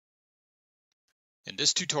In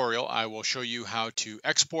this tutorial, I will show you how to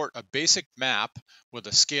export a basic map with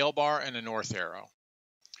a scale bar and a north arrow.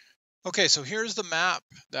 Okay, so here's the map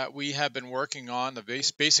that we have been working on,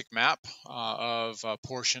 the basic map of a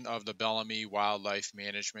portion of the Bellamy Wildlife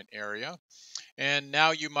Management Area. And now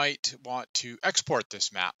you might want to export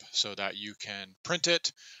this map so that you can print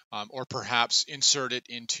it or perhaps insert it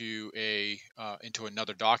into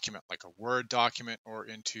another document like a Word document or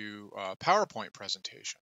into a PowerPoint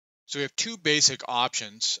presentation. So we have two basic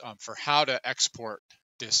options for how to export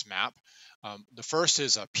this map. The first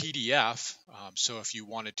is a PDF. So if you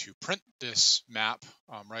wanted to print this map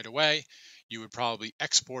right away, you would probably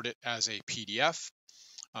export it as a PDF.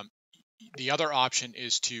 The other option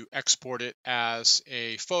is to export it as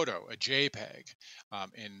a photo, a JPEG.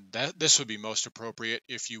 And this would be most appropriate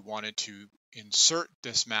if you wanted to insert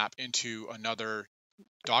this map into another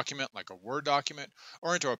document like a Word document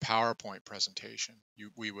or into a PowerPoint presentation.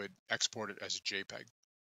 We would export it as a JPEG.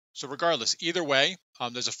 So regardless, either way,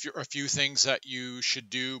 there's a few things that you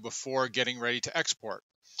should do before getting ready to export.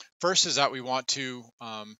 First is that we want to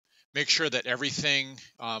make sure that everything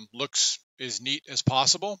looks as neat as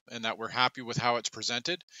possible and that we're happy with how it's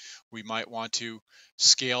presented. We might want to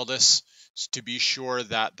scale this to be sure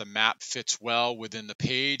that the map fits well within the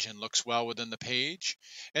page and looks well within the page,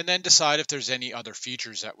 and then decide if there's any other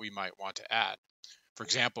features that we might want to add. For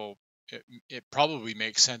example, it probably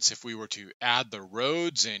makes sense if we were to add the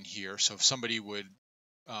roads in here, so if somebody would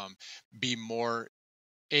be more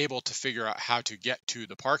able to figure out how to get to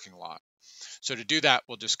the parking lot. So to do that,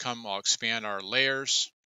 I'll expand our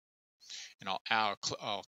layers, and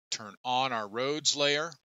I'll turn on our roads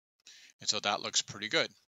layer. And so that looks pretty good.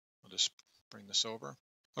 We'll just bring this over.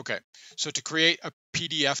 Okay, so to create a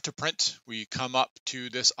PDF to print, we come up to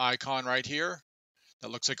this icon right here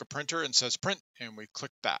that looks like a printer and says print, and we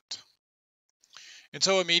click that. And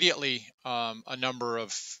so immediately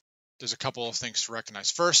there's a couple of things to recognize.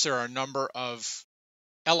 First, there are a number of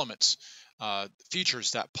elements,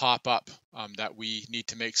 features that pop up that we need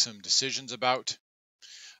to make some decisions about.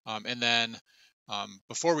 And then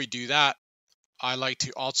before we do that, I like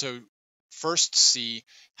to also first see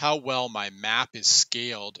how well my map is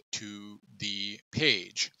scaled to the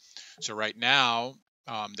page. So right now,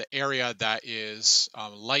 the area that is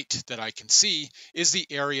light that I can see is the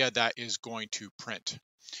area that is going to print.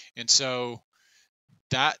 And so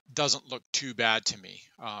that doesn't look too bad to me.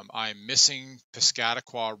 I'm missing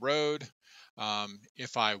Piscataqua Road.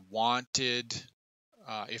 If I wanted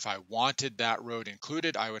that road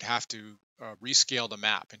included, I would have to rescale the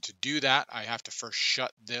map. And to do that, I have to first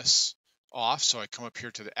shut this off. So I come up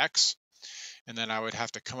here to the X, and then I would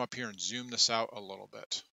have to come up here and zoom this out a little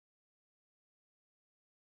bit.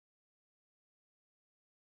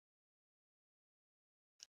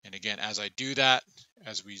 And again, as I do that,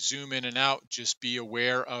 as we zoom in and out, just be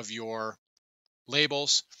aware of your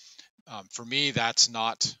labels. For me, that's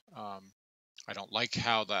not, I don't like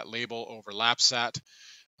how that label overlaps that.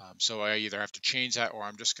 So I either have to change that or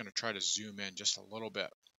I'm just going to try to zoom in just a little bit.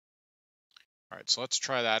 All right, so let's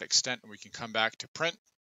try that extent, and we can come back to print.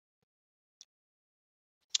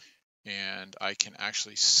 And I can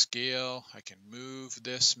actually scale, I can move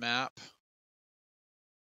this map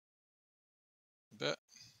a bit.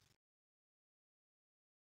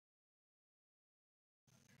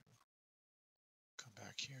 Come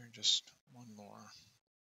back here, just one more.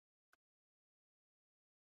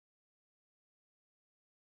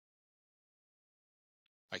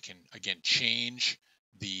 I can, again, change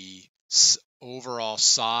the overall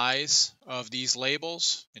size of these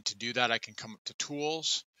labels. And to do that, I can come up to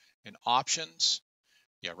Tools and Options.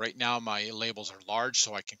 Yeah, right now my labels are large,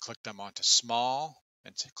 so I can click them onto small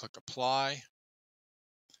and click Apply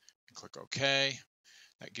and click OK.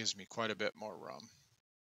 That gives me quite a bit more room.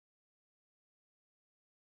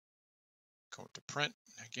 Go to Print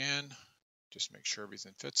again, just make sure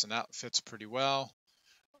everything fits, and that fits pretty well.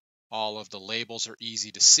 All of the labels are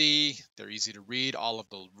easy to see, they're easy to read, all of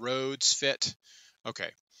the roads fit. Okay,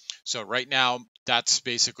 so right now that's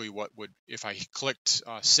basically what would, if I clicked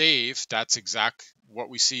save, that's what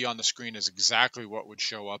we see on the screen is exactly what would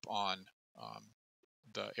show up on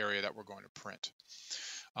the area that we're going to print.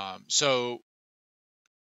 So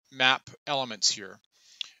map elements here.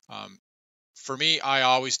 For me, I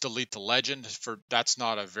always delete the legend. That's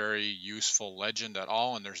not a very useful legend at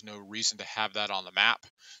all, and there's no reason to have that on the map.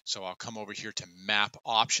 So I'll come over here to Map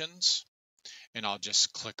Options, and I'll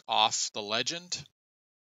just click off the legend.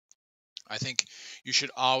 I think it's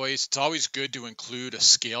always good to include a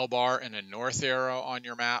scale bar and a north arrow on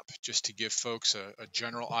your map, just to give folks a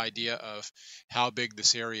general idea of how big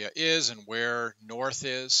this area is and where north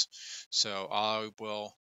is. So I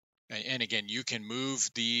will And again, you can move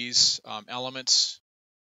these elements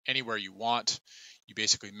anywhere you want. You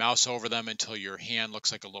basically mouse over them until your hand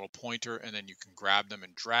looks like a little pointer, and then you can grab them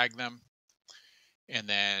and drag them. And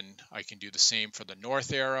then I can do the same for the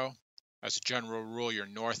north arrow. As a general rule, your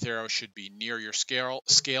north arrow should be near your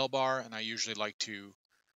scale bar, and I usually like to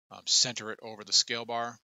center it over the scale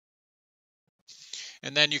bar.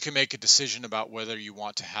 And then you can make a decision about whether you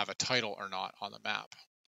want to have a title or not on the map.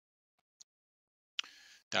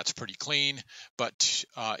 That's pretty clean, but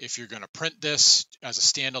if you're going to print this as a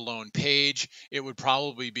standalone page, it would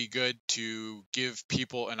probably be good to give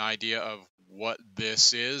people an idea of what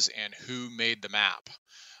this is and who made the map.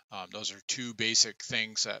 Those are two basic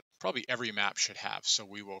things that probably every map should have. So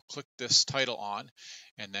we will click this title on,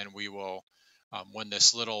 and then we will, when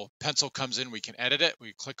this little pencil comes in, we can edit it.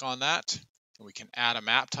 We click on that, and we can add a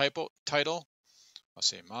map title. I'll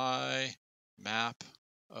say my map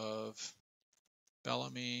of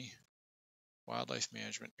Bellamy Wildlife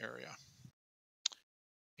Management Area.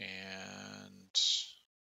 And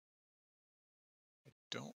I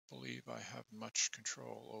don't believe I have much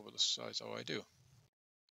control over the size. Oh, I do.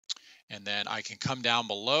 And then I can come down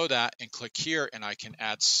below that and click here, and I can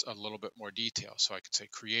add a little bit more detail. So I can say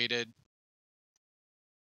created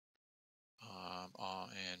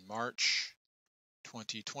in March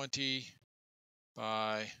 2020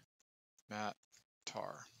 by Matt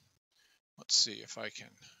Tarr. Let's see if I can.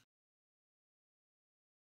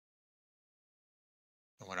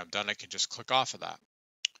 And when I'm done, I can just click off of that.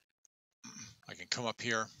 I can come up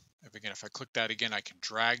here. If I click that again, I can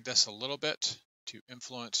drag this a little bit to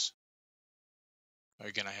influence.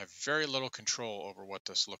 Again, I have very little control over what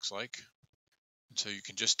this looks like. And so you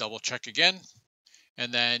can just double check again.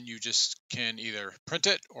 And then you just can either print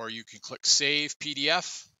it or you can click Save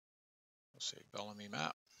PDF. We'll say Bellamy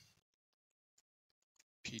Map,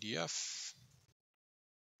 PDF,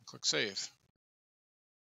 and click Save.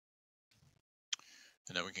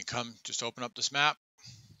 And then we can just open up this map.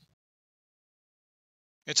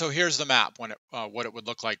 And so here's the map when what it would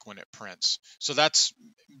look like when it prints. So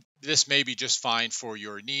this may be just fine for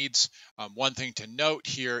your needs. One thing to note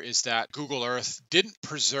here is that Google Earth didn't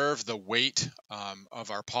preserve the weight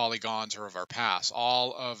of our polygons or of our paths.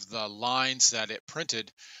 All of the lines that it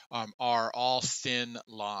printed are all thin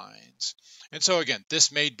lines. And so again,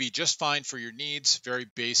 this may be just fine for your needs, very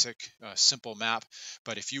basic, simple map.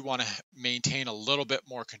 But if you want to maintain a little bit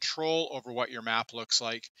more control over what your map looks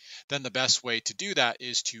like, then the best way to do that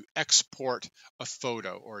is to export a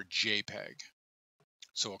photo or a JPEG.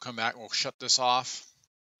 So we'll come back and we'll shut this off.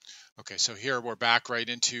 Okay, so here we're back right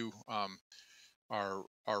into our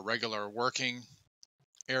regular working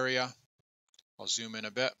area. I'll zoom in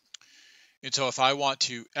a bit. And so if I want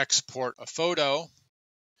to export a photo,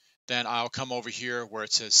 then I'll come over here where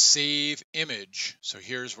it says Save Image. So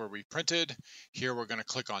here's where we printed. Here we're going to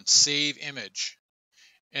click on Save Image.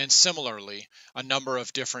 And similarly, a number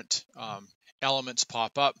of different elements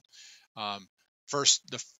pop up. First,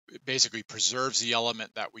 it basically preserves the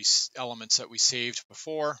elements that we saved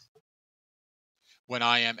before. When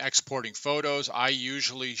I am exporting photos, I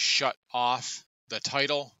usually shut off the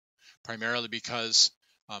title, primarily because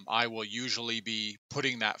I will usually be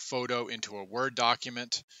putting that photo into a Word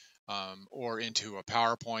document or into a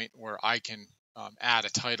PowerPoint where I can add a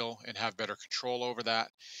title and have better control over that.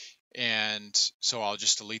 And so I'll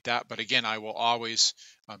just delete that. But again, I will always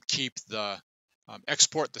keep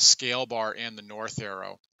export the scale bar and the north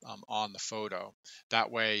arrow on the photo.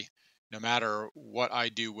 That way, no matter what I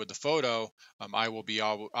do with the photo,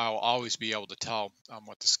 I'll always be able to tell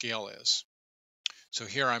what the scale is. So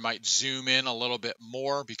here I might zoom in a little bit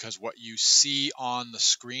more because what you see on the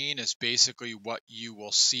screen is basically what you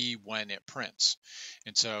will see when it prints.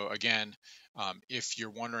 And so again, if you're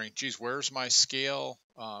wondering, geez, where's my scale?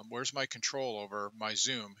 Where's my control over my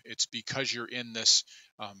zoom? It's because you're in this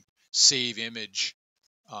Save Image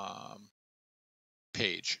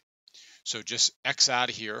page. So just X out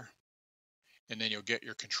of here, and then you'll get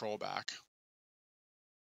your control back.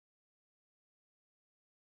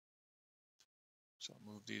 So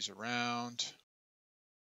I'll move these around.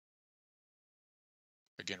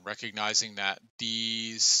 Again, recognizing that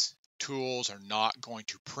these tools are not going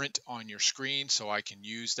to print on your screen, so I can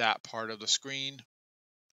use that part of the screen.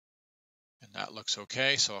 And that looks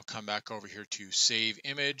okay. So I'll come back over here to Save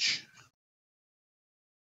Image.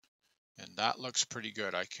 And that looks pretty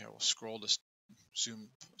good. I will scroll this,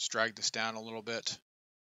 drag this down a little bit.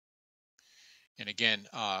 And again,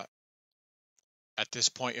 at this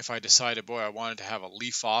point, if I decided, boy, I wanted to have a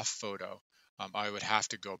leaf off photo, I would have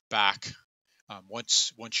to go back.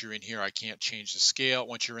 Once you're in here, I can't change the scale.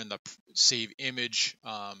 Once you're in the Save Image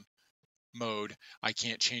mode, I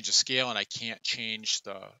can't change the scale and I can't change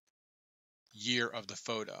the year of the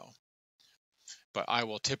photo. But I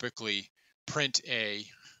will typically print a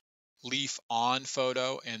leaf on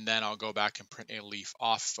photo and then I'll go back and print a leaf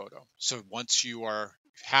off photo. So once you are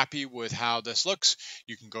happy with how this looks,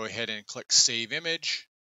 you can go ahead and click Save Image,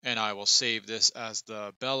 and I will save this as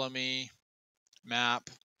the Bellamy map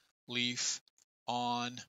leaf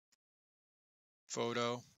on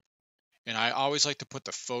photo. And I always like to put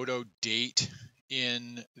the photo date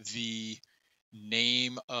in the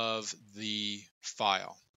name of the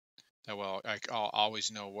file. That way I'll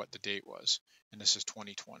always know what the date was. And this is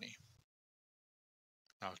 2020.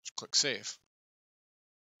 Now click Save.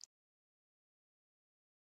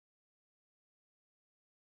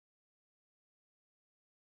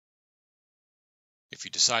 If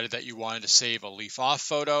you decided that you wanted to save a leaf off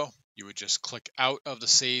photo, you would just click out of the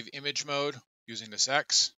Save Image mode using this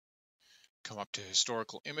X, come up to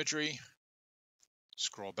Historical Imagery,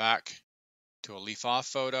 scroll back to a leaf off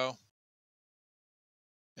photo,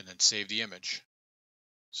 and then save the image.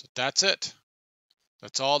 So that's it.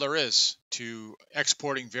 That's all there is to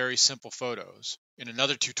exporting very simple photos. In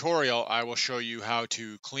another tutorial, I will show you how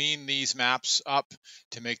to clean these maps up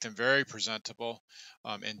to make them very presentable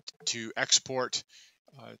and to export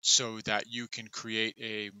so that you can create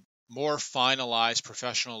a more finalized,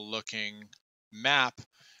 professional looking map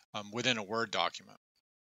within a Word document.